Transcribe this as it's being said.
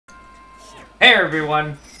Hey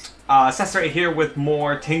everyone, Cesar here with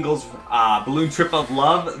more Tingle's Balloon Trip of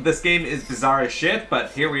Love. This game is bizarre as shit,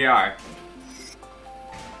 but here we are.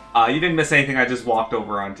 You didn't miss anything, I just walked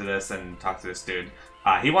over onto this and talked to this dude.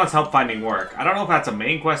 He wants help finding work. I don't know if that's a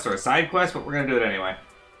main quest or a side quest, but we're gonna do it anyway.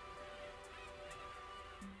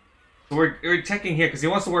 So we're checking here because he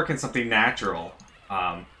wants to work in something natural.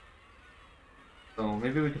 So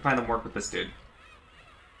maybe we can find him work with this dude.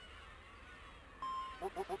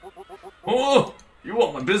 Oh, you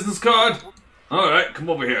want my business card? Alright, come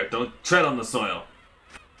over here. Don't tread on the soil.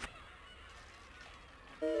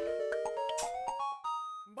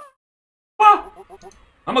 Ah,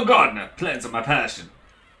 I'm a gardener. Plants are my passion.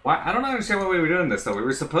 Why? I don't understand why we were doing this, though. We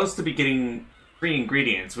were supposed to be getting free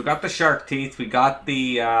ingredients. We got the shark teeth. We got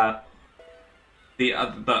the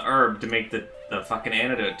herb to make the fucking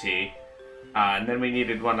antidote tea. And then we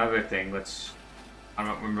needed one other thing, which I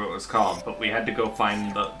don't remember what it was called, but we had to go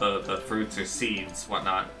find the fruits or seeds,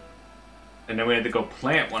 whatnot. And then we had to go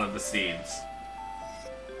plant one of the seeds.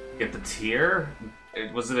 Get the tear?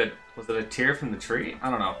 Was it a tear from the tree? I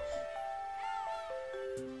don't know.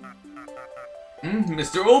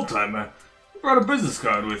 Mr. Oldtimer, you brought a business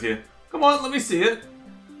card with you. Come on, let me see it.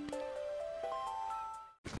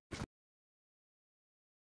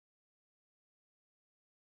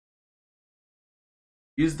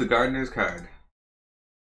 Use the gardener's card.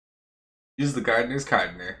 Use the gardener's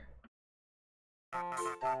gardener.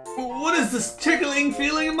 What is this tickling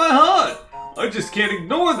feeling in my heart? I just can't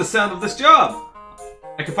ignore the sound of this job.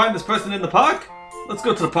 I can find this person in the park? Let's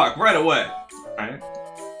go to the park right away. Alright.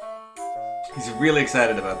 He's really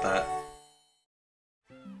excited about that.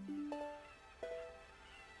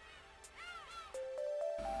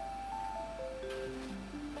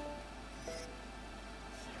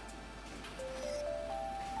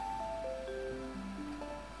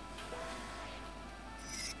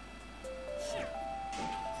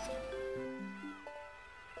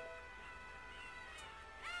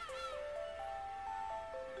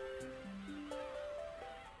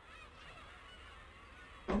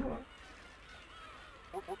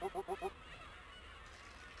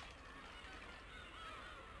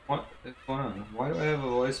 What is going on? Why do I have a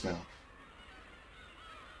voicemail?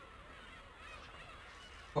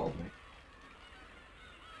 Called me.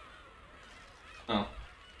 Oh.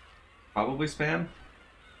 Probably spam?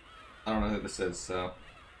 I don't know who this is, so...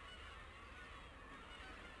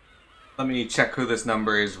 Let me check who this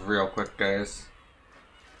number is real quick, guys.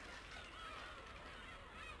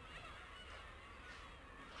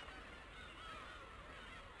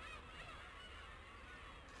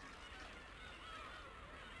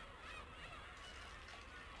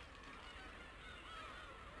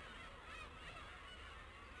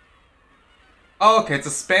 Oh, okay, it's a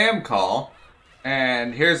spam call,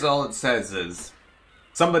 and here's all it says is,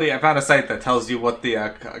 I found a site that tells you what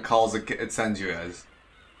the calls it sends you as.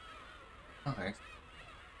 Okay.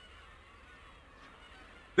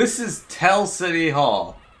 This is Tell City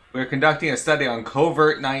Hall. We're conducting a study on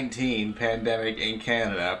COVID-19 pandemic in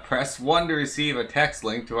Canada. Press 1 to receive a text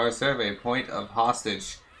link to our survey. Point of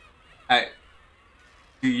hostage. To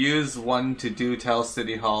use 1 to do Tell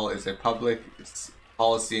City Hall is a public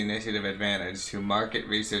policy initiative advantage. To market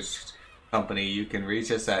research company, you can reach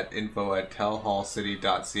us at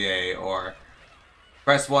info@tellhallcity.ca or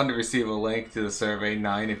press 1 to receive a link to the survey,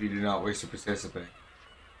 9 if you do not wish to participate.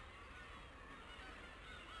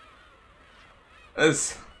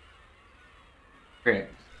 That's great.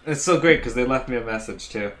 It's so great because they left me a message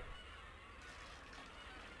too.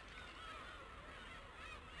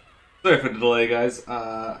 Sorry for the delay, guys.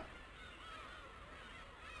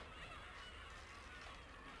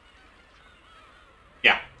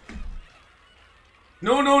 Yeah.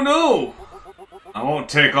 No, no, no! I won't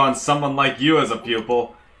take on someone like you as a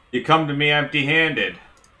pupil. You come to me empty-handed.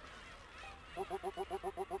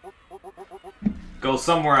 Go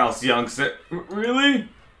somewhere else, youngster. Really?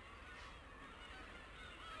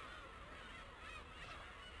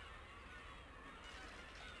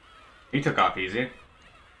 He took off easy.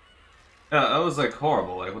 Yeah, that was like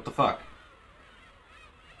horrible. Like, what the fuck?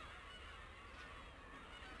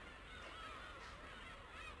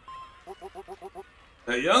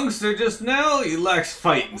 The youngster just now, he lacks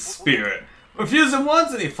fighting spirit. Refuse him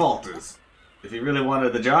once and he falters. If he really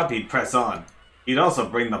wanted the job, he'd press on. He'd also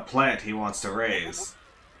bring the plant he wants to raise.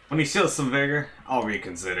 When he shows some vigor, I'll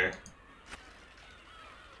reconsider.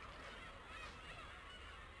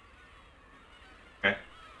 Okay.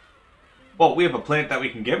 Well, we have a plant that we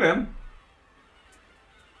can give him.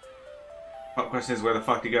 The question is, where the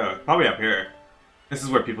fuck to go? Probably up here. This is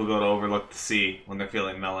where people go to overlook the sea when they're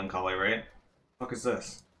feeling melancholy, right? What the fuck is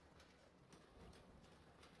this?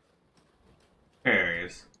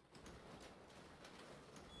 ears.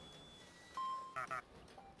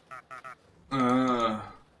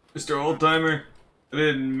 Mr. Oldtimer, I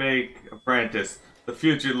didn't make apprentice. The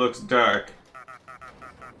future looks dark.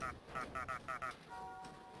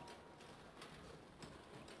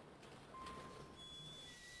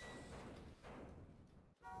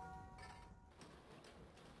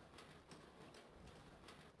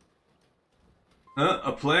 Huh?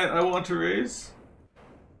 A plant I want to raise?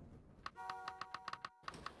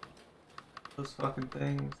 Those fucking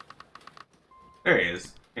things. There he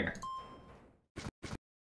is. Here.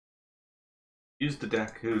 Use the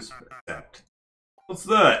Daku's recept. What's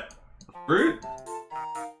that? A fruit?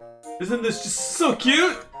 Isn't this just so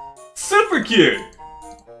cute? Super cute!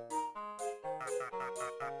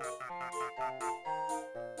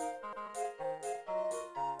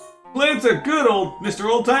 Plants are good, Mr.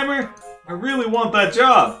 Oldtimer. I really want that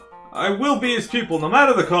job. I will be his pupil no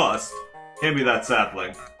matter the cost. Hand me that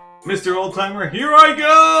sapling. Mr. Oldtimer, here I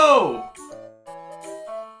go!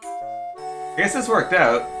 I guess this worked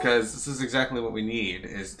out, because this is exactly what we need,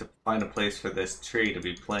 is to find a place for this tree to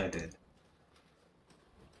be planted.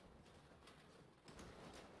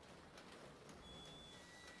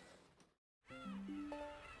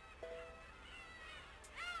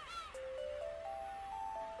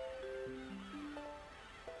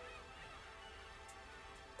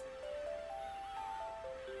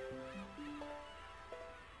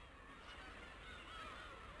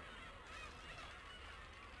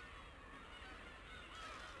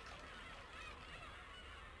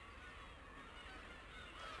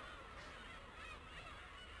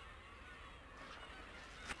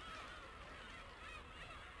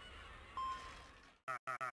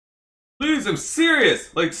 Please, I'm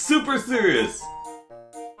serious! Like, super serious!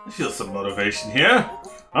 I feel some motivation here.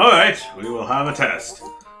 Alright, we will have a test.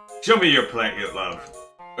 Show me your plant you love.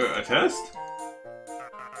 A test?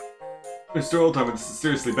 Mr. Oldtimer, this is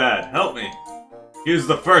seriously bad. Help me. Here's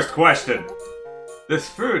the first question. This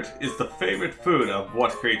fruit is the favorite food of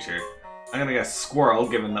what creature? I'm gonna guess squirrel,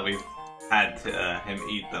 given that we've had him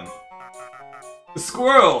eat them. The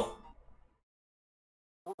squirrel!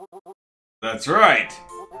 That's right!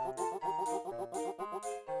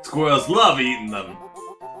 Squirrels love eating them.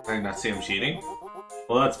 Did I not see him cheating?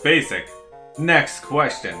 Well, that's basic. Next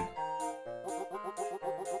question.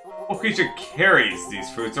 What creature carries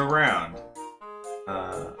these fruits around?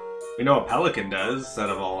 We know a pelican does, out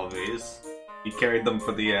of all of these. He carried them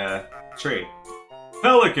for the, tree.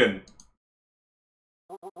 Pelican!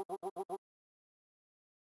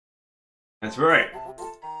 That's right.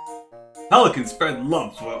 Pelicans spread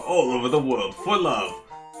love for all over the world, for love.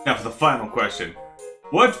 Now for the final question.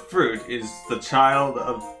 What fruit is the child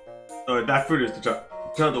of... Or that fruit is the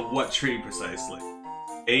child of what tree precisely?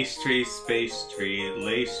 Ace tree, space tree,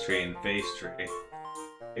 lace tree, and face tree.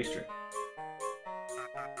 Face tree.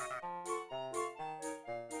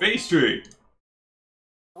 Face tree!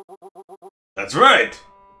 That's right!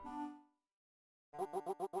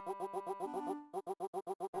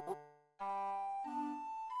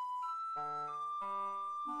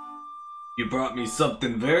 You brought me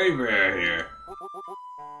something very rare here.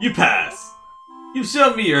 You pass! You've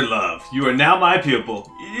shown me your love. You are now my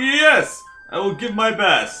pupil. Yes! I will give my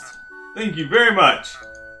best. Thank you very much.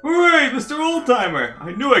 Hooray, Mr. Oldtimer!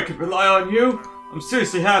 I knew I could rely on you. I'm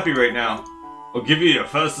seriously happy right now. I'll give you your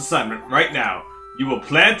first assignment right now. You will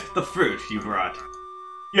plant the fruit you brought.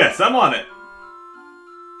 Yes, I'm on it.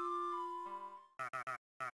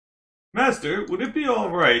 Master, would it be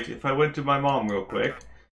alright if I went to my mom real quick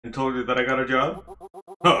and told her that I got a job?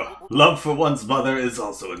 Huh, love for one's mother is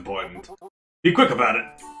also important. Be quick about it.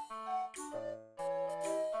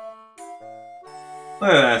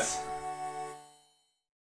 Look at this.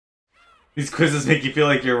 These quizzes make you feel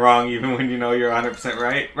like you're wrong even when you know you're 100%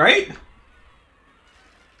 right, right?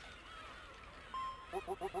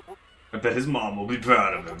 I bet his mom will be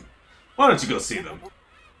proud of him. Why don't you go see them,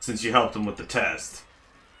 since you helped him with the test?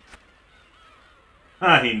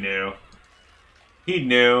 Ah, he knew. He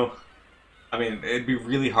knew. I mean, it'd be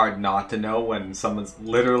really hard not to know when someone's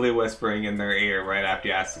literally whispering in their ear right after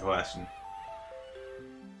you ask the question.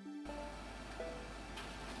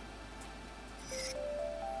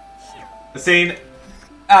 Hussein,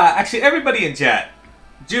 actually everybody in chat,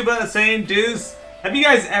 Juba, Hussein, Deuce, have you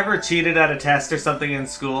guys ever cheated at a test or something in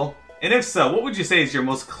school? And if so, what would you say is your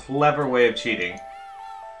most clever way of cheating?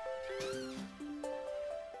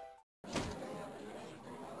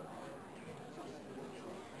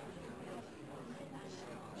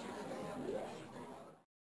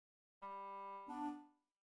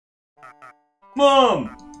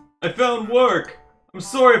 Mom! I found work! I'm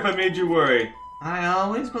sorry if I made you worry. I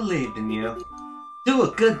always believed in you. Do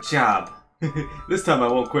a good job. This time I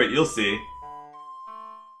won't quit, you'll see.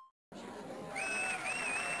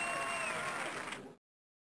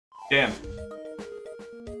 Damn.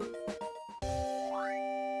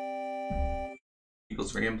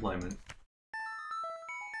 Equals reemployment.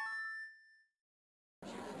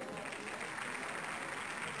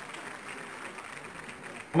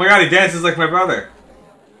 Oh my god, he dances like my brother.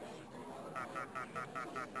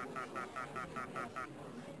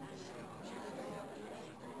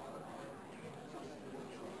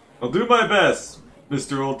 I'll do my best,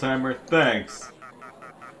 Mr. Oldtimer. Thanks.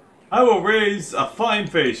 I will raise a fine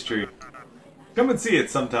face tree. Come and see it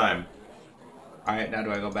sometime. Alright, now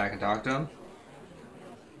do I go back and talk to him?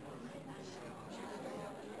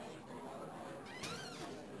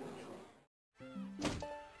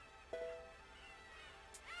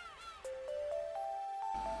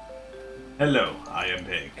 Hello, I am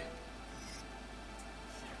Pig.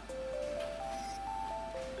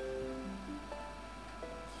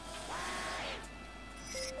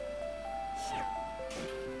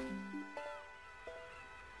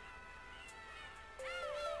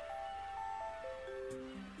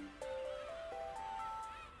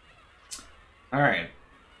 Alright.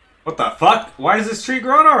 What the fuck? Why is this tree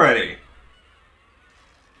grown already?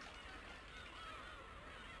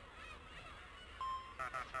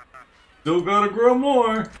 Still gotta grow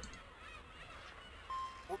more.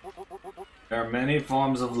 There are many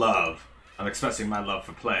forms of love. I'm expressing my love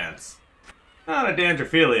for plants. Not a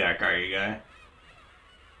dandrophiliac, are you, guy?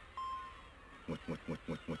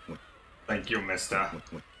 Thank you, mister.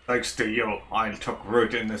 Thanks to you, I took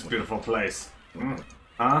root in this beautiful place.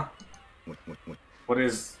 Huh? What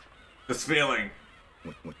is this feeling?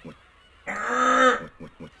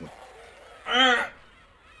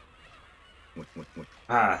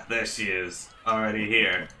 Ah, there she is. Already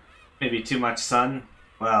here. Maybe too much sun?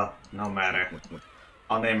 Well, no matter.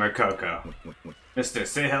 I'll name her Coco. Mister,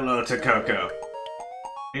 say hello to Coco.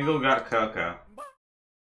 Tingle got Coco.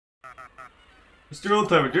 Mr.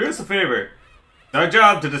 Oldtimer, do us a favor. It's our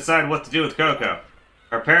job to decide what to do with Coco.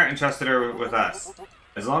 Her parent entrusted her with us.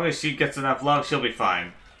 As long as she gets enough love, she'll be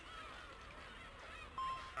fine.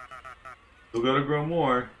 Still gotta grow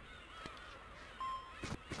more.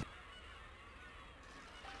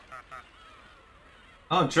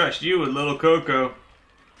 I don't trust you with little Coco.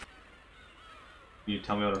 Can you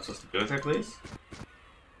tell me what I'm supposed to do with her, please?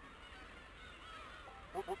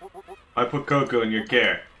 I put Coco in your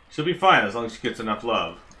care. She'll be fine as long as she gets enough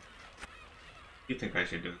love. What do you think I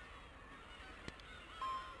should do?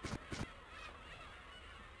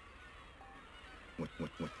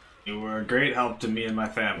 You were a great help to me and my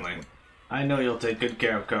family. I know you'll take good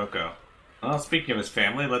care of Coco. Well, speaking of his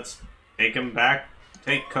family, let's take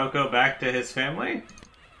Coco back to his family?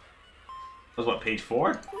 That was what, page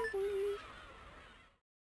 4?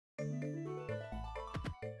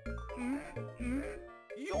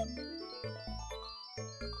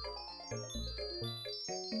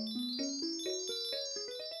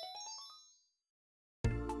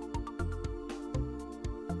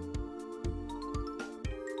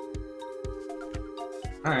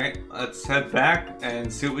 Alright, let's head back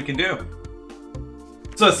and see what we can do.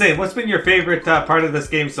 So, say, what's been your favorite part of this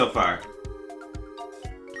game so far?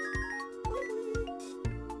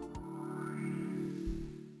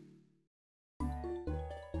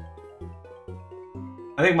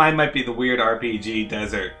 I think mine might be the weird RPG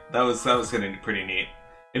desert. That was gonna be pretty neat.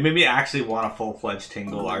 It made me actually want a full-fledged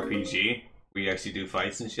Tingle RPG, where you actually do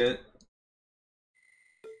fights and shit.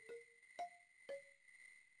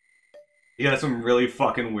 You got some really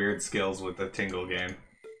fucking weird skills with the Tingle game.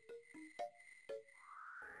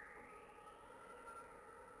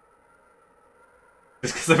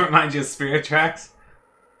 Just because it reminds you of Spirit Tracks?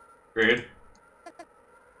 Weird.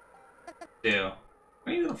 Ew.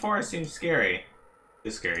 Maybe the forest seems scary.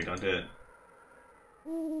 It's scary, don't do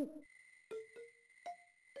it.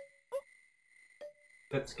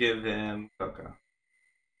 Let's give him Coco.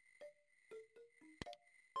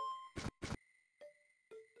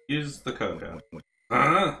 Use the Coco.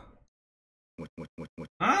 Huh?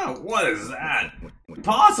 Oh, what is that?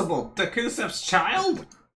 Impossible! Dekusep's child?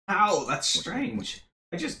 How? That's strange.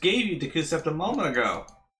 I just gave you Dekusept a moment ago.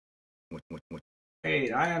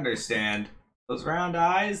 Wait, I understand. Those round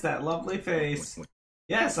eyes, that lovely face.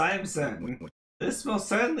 Yes, I am certain. This most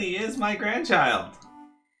certainly is my grandchild.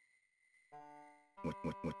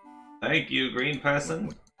 Thank you, green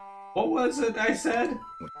person. What was it I said?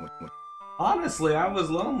 Honestly, I was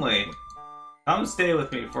lonely. Come stay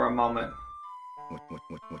with me for a moment.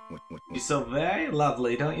 You're so very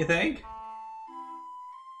lovely, don't you think?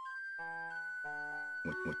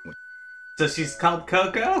 So she's called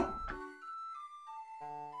Coco?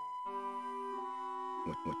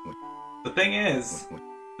 The thing is,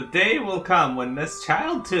 the day will come when this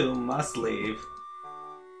child too must leave.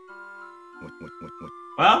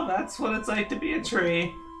 Well, that's what it's like to be a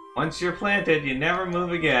tree. Once you're planted, you never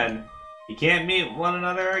move again. You can't meet one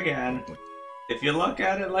another again. If you look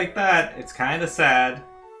at it like that, it's kinda sad.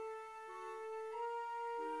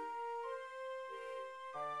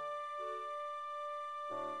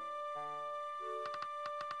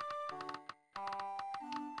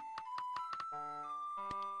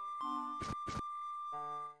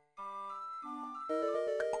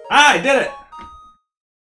 Ah, I did it!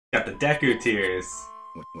 Got the Deku tears.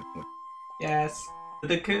 Yes, the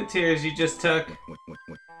Deku tears you just took.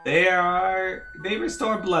 They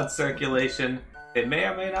restore blood circulation. They may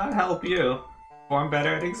or may not help you perform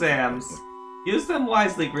better at exams. Use them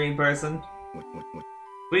wisely, green person.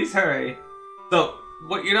 Please hurry. So,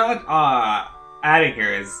 what you're not adding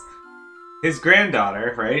here is his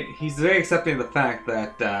granddaughter, right? He's very accepting of the fact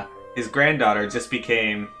that his granddaughter just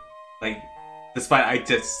became, like, despite I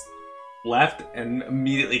just left and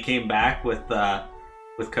immediately came back with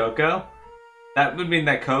Coco. That would mean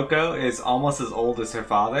that Coco is almost as old as her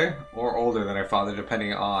father, or older than her father,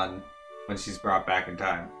 depending on when she's brought back in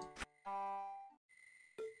time.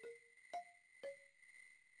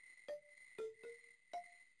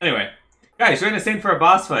 Anyway, guys, join us in for a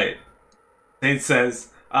boss fight. Saint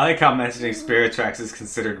says, I like how mentioning spirit tracks is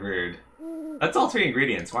considered rude. That's all 3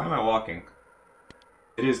 ingredients. Why am I walking?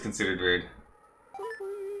 It is considered rude.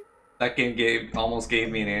 That game almost gave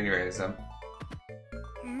me an aneurysm.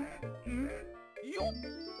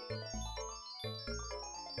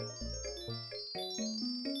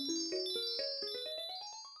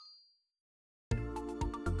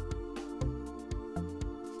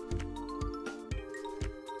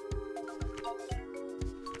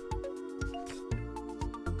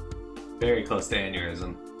 Very close to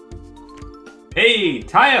aneurysm. Hey,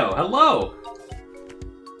 Tayo! Hello!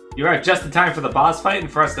 You arrived just in time for the boss fight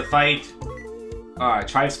and for us to fight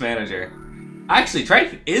Trife's manager. Actually,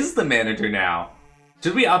 Trife is the manager now.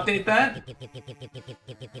 Should we update that?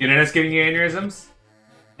 Internet's giving you aneurysms?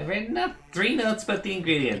 I've written up 3 notes about the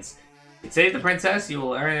ingredients. If you save the princess, you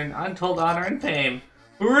will earn untold honor and fame.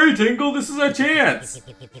 Hooray, Tingle! This is our chance!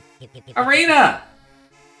 Arena!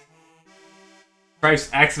 Trife's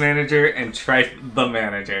ex-manager and Trife the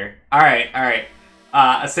manager. Alright, alright.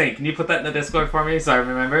 Asane, can you put that in the Discord for me so I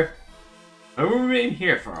remember? I will remain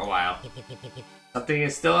here for a while. Something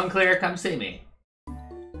is still unclear, come see me.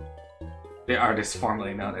 The artist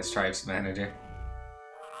formerly known as Trife's manager.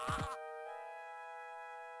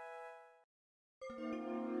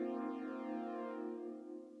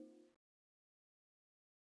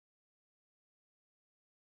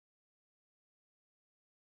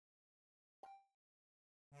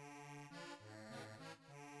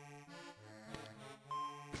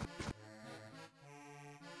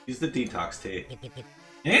 Use the detox tea.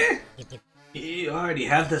 Eh? You already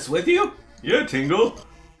have this with you? Yeah, Tingle.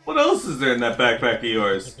 What else is there in that backpack of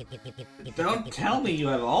yours? Don't tell me you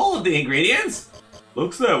have all of the ingredients?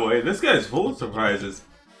 Looks that way. This guy's full of surprises.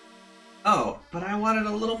 Oh, but I wanted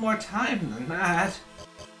a little more time than that.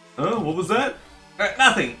 Oh, what was that?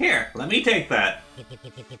 Nothing. Here, let me take that.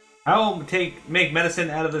 I will make medicine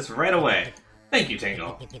out of this right away. Thank you,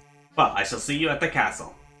 Tingle. Well, I shall see you at the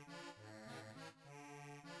castle.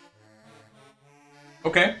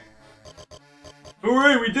 Okay.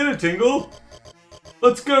 Hooray, we did it, Tingle!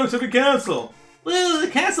 Let's go to the castle! Woo, the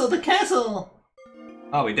castle, the castle!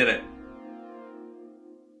 Oh, we did it.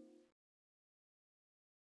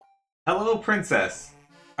 Hello, princess.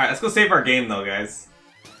 Alright, let's go save our game, though, guys.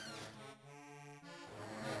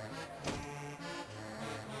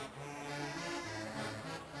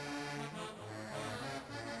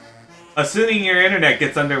 Assuming your internet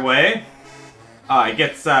gets underway, it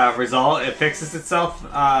gets resolved, it fixes itself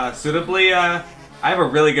suitably. I have a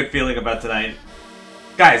really good feeling about tonight.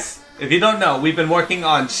 Guys, if you don't know, we've been working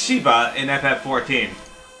on Shiva in FF14.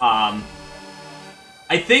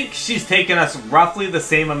 I think she's taken us roughly the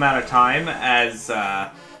same amount of time as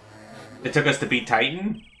it took us to beat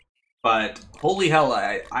Titan. But holy hell,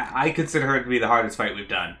 I consider her to be the hardest fight we've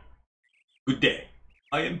done. Good day.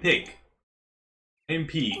 I am Pig. I am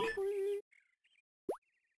Pig.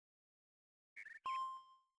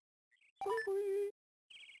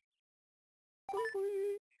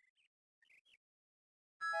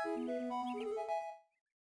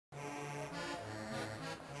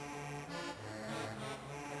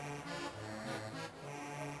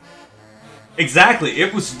 Exactly,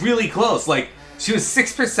 it was really close. Like, she was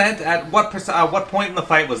 6% at what point in the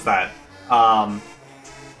fight was that?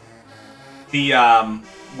 The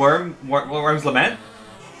Worm's Lament?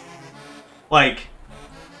 Like,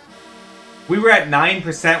 We were at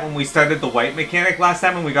 9% when we started the white mechanic last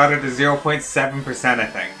time, and we got it to 0.7%, I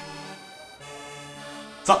think.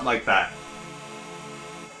 Something like that.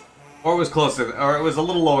 Or it was closer, or it was a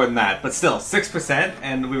little lower than that, but still, 6%,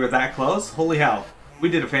 and we were that close? Holy hell. We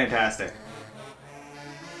did it fantastic.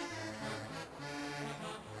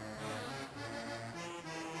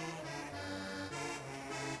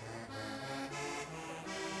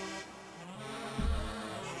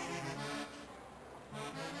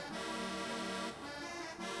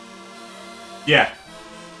 Yeah.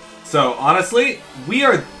 So, honestly, we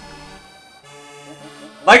are...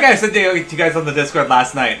 Like I said to you guys on the Discord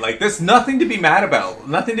last night, like, there's nothing to be mad about.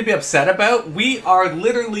 Nothing to be upset about. We are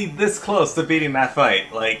literally this close to beating that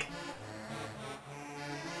fight. Like...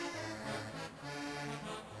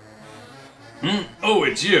 Oh,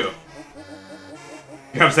 it's you.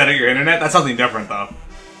 You're upset at your internet? That's something different, though.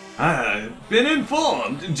 I've been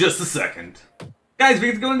informed in just a second. Guys, we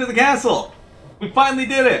get to go into the castle! We finally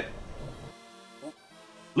did it!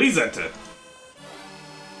 Please enter.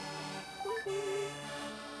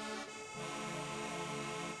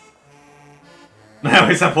 I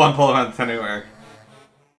always have one pull around anywhere.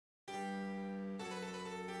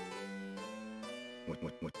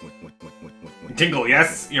 Tingle,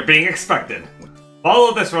 yes, you're being expected.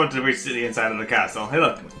 Follow this road to reach the inside of the castle. Hey,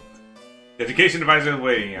 look. The education advisor is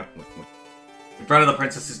waiting you. In front of the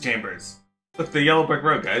princess's chambers. Look, the yellow brick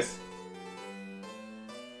road, guys.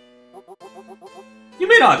 You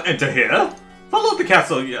may not enter here. Follow the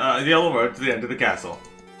castle, the yellow road to the end of the castle.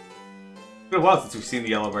 It's been a while since we've seen the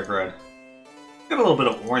yellow brick road. Got a little bit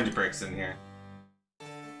of orange bricks in here.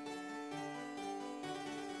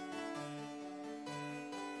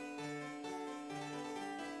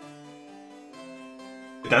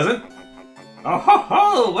 It doesn't? Oh ho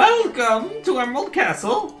ho! Welcome to Emerald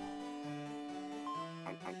Castle!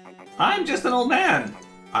 I'm just an old man.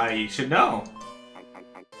 I should know.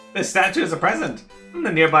 This statue is a present from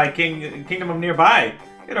the nearby kingdom of nearby.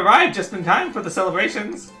 It arrived just in time for the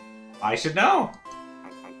celebrations. I should know.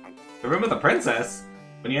 The room of the princess.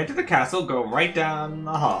 When you enter the castle, go right down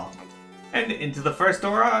the hall. And into the first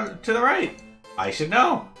door to the right. I should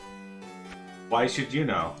know. Why should you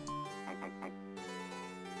know?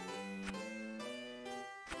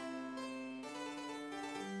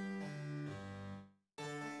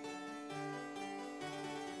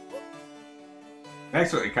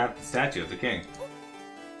 Next, we got the statue of the king.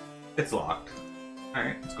 It's locked.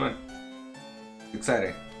 Alright, let's go in. It's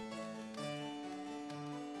exciting.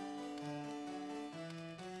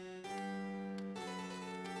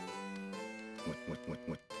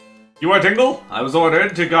 You are Tingle? I was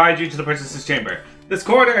ordered to guide you to the princess's chamber. This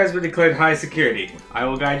corridor has been declared high security. I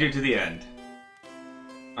will guide you to the end.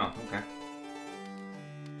 Oh, okay.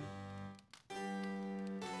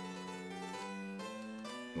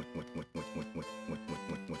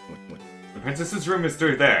 The princess's room is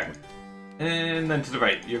through there. And then to the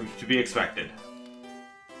right. You're to be expected.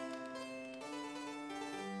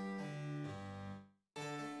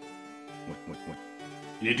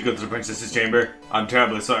 You need to go to the princess's chamber? I'm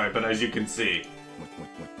terribly sorry, but as you can see...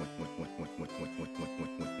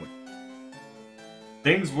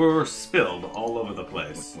 things were spilled all over the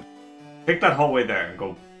place. Take that hallway there and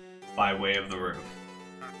go by way of the roof.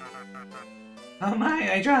 Oh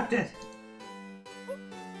my, I dropped it!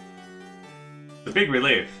 It's a big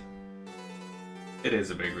relief. It is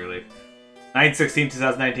a big relief.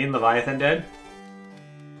 9/16/2019, Leviathan dead?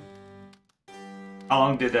 How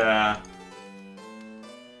long did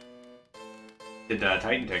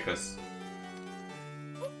Titan take us?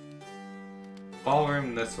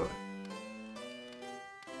 Ballroom this way.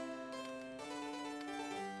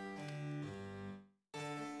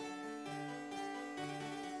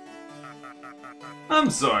 I'm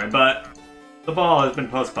sorry, but the ball has been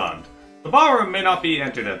postponed. The ballroom may not be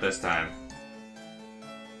entered at this time.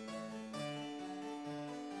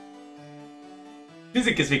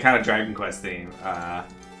 Music gives me kind of Dragon Quest theme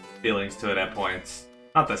feelings to it at points.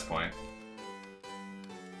 Not this point.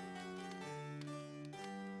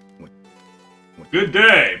 Good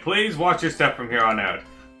day! Please watch your step from here on out.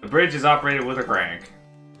 The bridge is operated with a crank.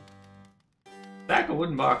 Stack of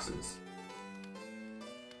wooden boxes.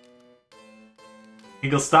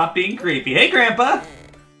 Tingle, stop being creepy. Hey, Grandpa!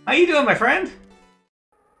 How you doing, my friend?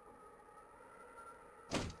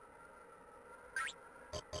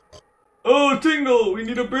 Oh, Tingle! We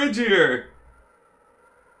need a bridge here!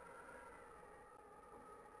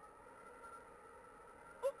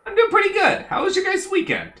 I'm doing pretty good. How was your guys'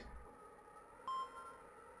 weekend?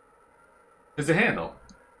 There's a handle.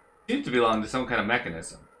 Seems to belong to some kind of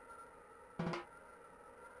mechanism.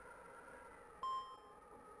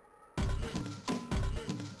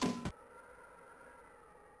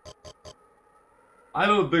 I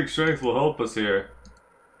don't think strength will help us here.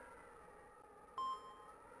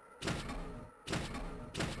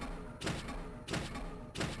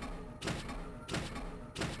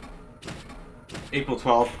 April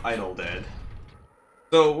 12th, Idol dead.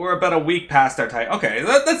 So we're about a week past our time. Okay,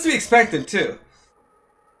 that's to be expected too.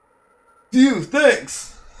 Phew,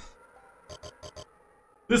 thanks!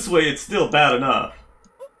 This way it's still bad enough.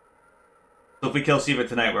 So if we kill Shiva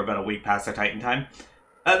tonight, we're about a week past our Titan time.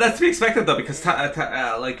 That's to be expected though, because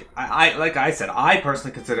like I said, I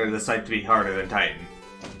personally consider this fight to be harder than Titan.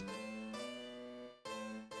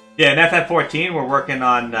 Yeah, in FF14 we're working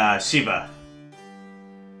on Shiva.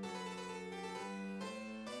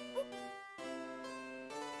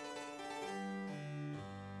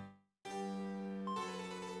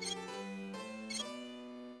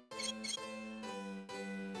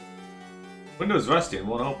 Window's rusty and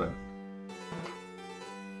won't open.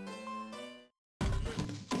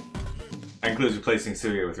 That includes replacing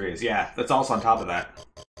Surya with Rias. Yeah, that's also on top of that.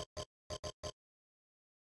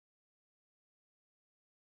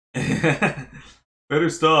 Better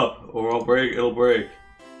stop, or I'll break. It'll break.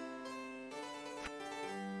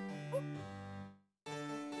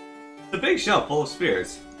 It's a big shelf full of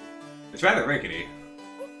spears. It's rather rickety.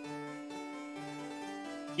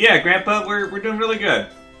 Yeah, Grandpa, we're doing really good.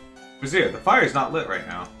 Brazier, the fire's not lit right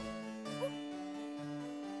now.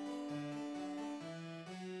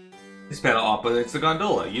 This panel operates the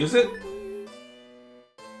gondola. Use it?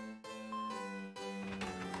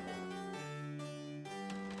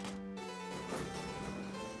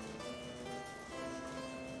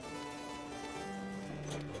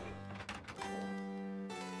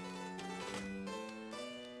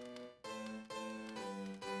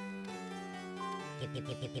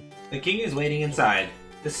 The king is waiting inside.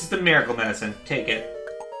 This is the miracle medicine. Take it.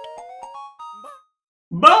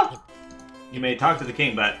 Bah! You may talk to the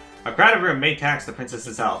king, but a crowded room may tax the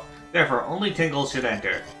princess's health. Therefore, only Tingle should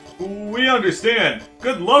enter. We understand.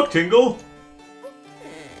 Good luck, Tingle!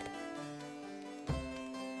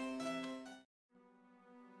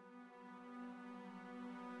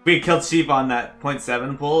 If we had killed Sheep on that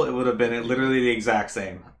 .7 pull, it would have been literally the exact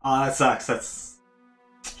same. Aw, that sucks. That's...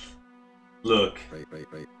 Look.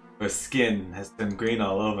 Her skin has turned green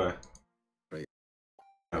all over.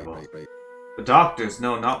 The doctors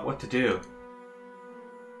know not what to do.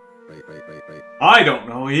 I don't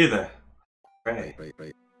know either. Pray.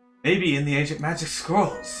 Maybe in the ancient magic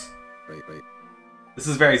scrolls. This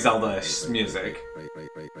is very Zelda-ish music.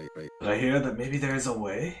 But I hear that maybe there is a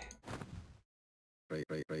way?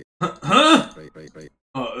 Huh?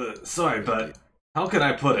 Sorry, but how can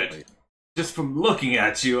I put it? Just from looking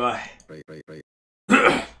at you,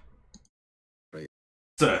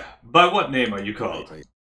 Sir, by what name are you called?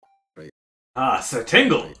 Ah, Sir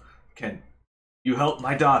Tingle! Can you help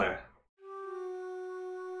my daughter?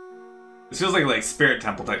 This feels like Spirit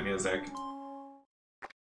Temple type music.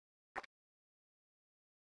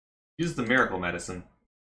 Use the miracle medicine.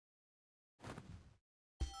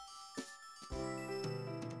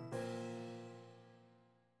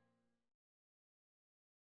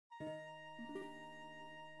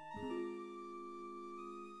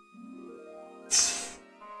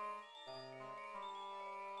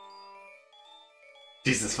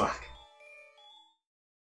 Jesus fuck.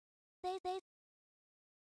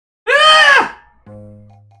 Ah!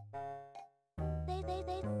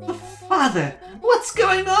 Father, what's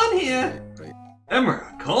going on here?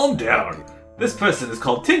 Emra, calm down. This person is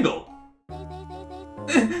called Tingle.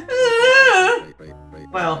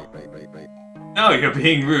 Well, now you're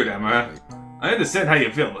being rude, Emra. I understand how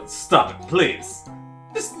you feel, but stop it, please.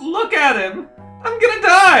 Just look at him. I'm gonna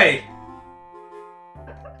die.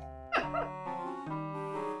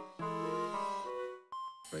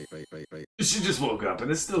 She just woke up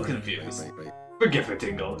and is still confused. Forgive her,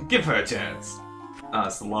 Tingle. Give her a chance. Ah,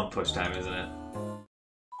 it's the love push time, isn't it?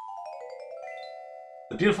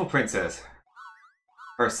 The beautiful princess.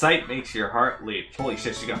 Her sight makes your heart leap. Holy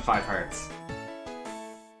shit, she got 5 hearts.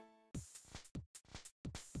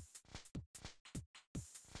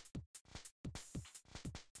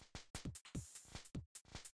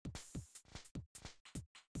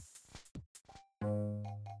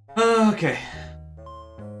 Okay.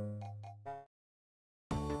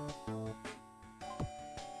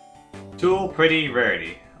 Tool, pretty,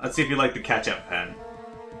 rarity. Let's see if you like the ketchup pen.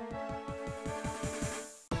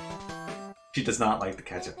 She does not like the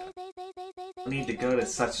ketchup pen. I need to go to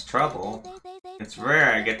such trouble. It's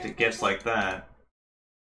rare I get to gifts like that.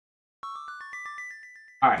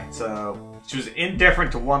 Alright, so she was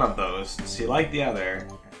indifferent to one of those. She liked the other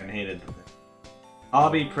and hated the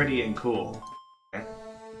hobby, pretty, and cool. Okay.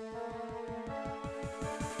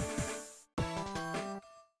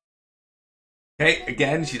 Okay,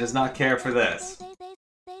 again, she does not care for this.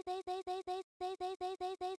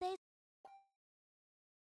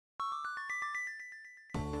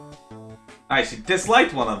 Alright, she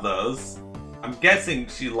disliked one of those. I'm guessing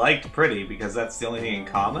she liked pretty because that's the only thing in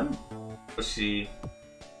common. But she...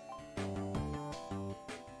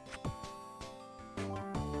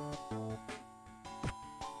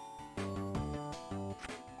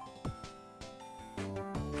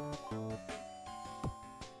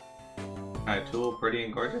 Alright, Tool, pretty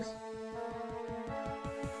and gorgeous.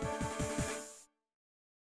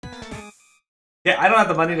 Yeah, I don't have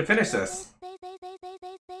the money to finish this.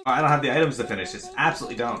 Or I don't have the items to finish this.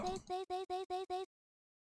 Absolutely don't.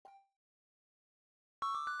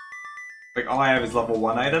 Like, all I have is level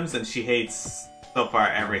 1 items, and she hates, so far,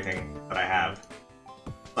 everything that I have.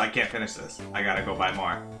 So I can't finish this. I gotta go buy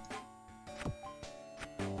more.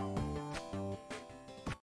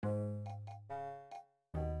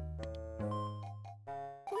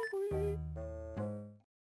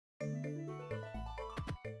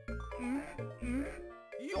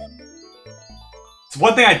 So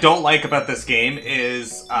one thing I don't like about this game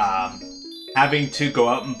is having to go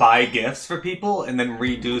out and buy gifts for people and then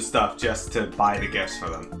redo stuff just to buy the gifts for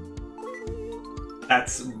them.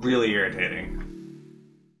 That's really irritating.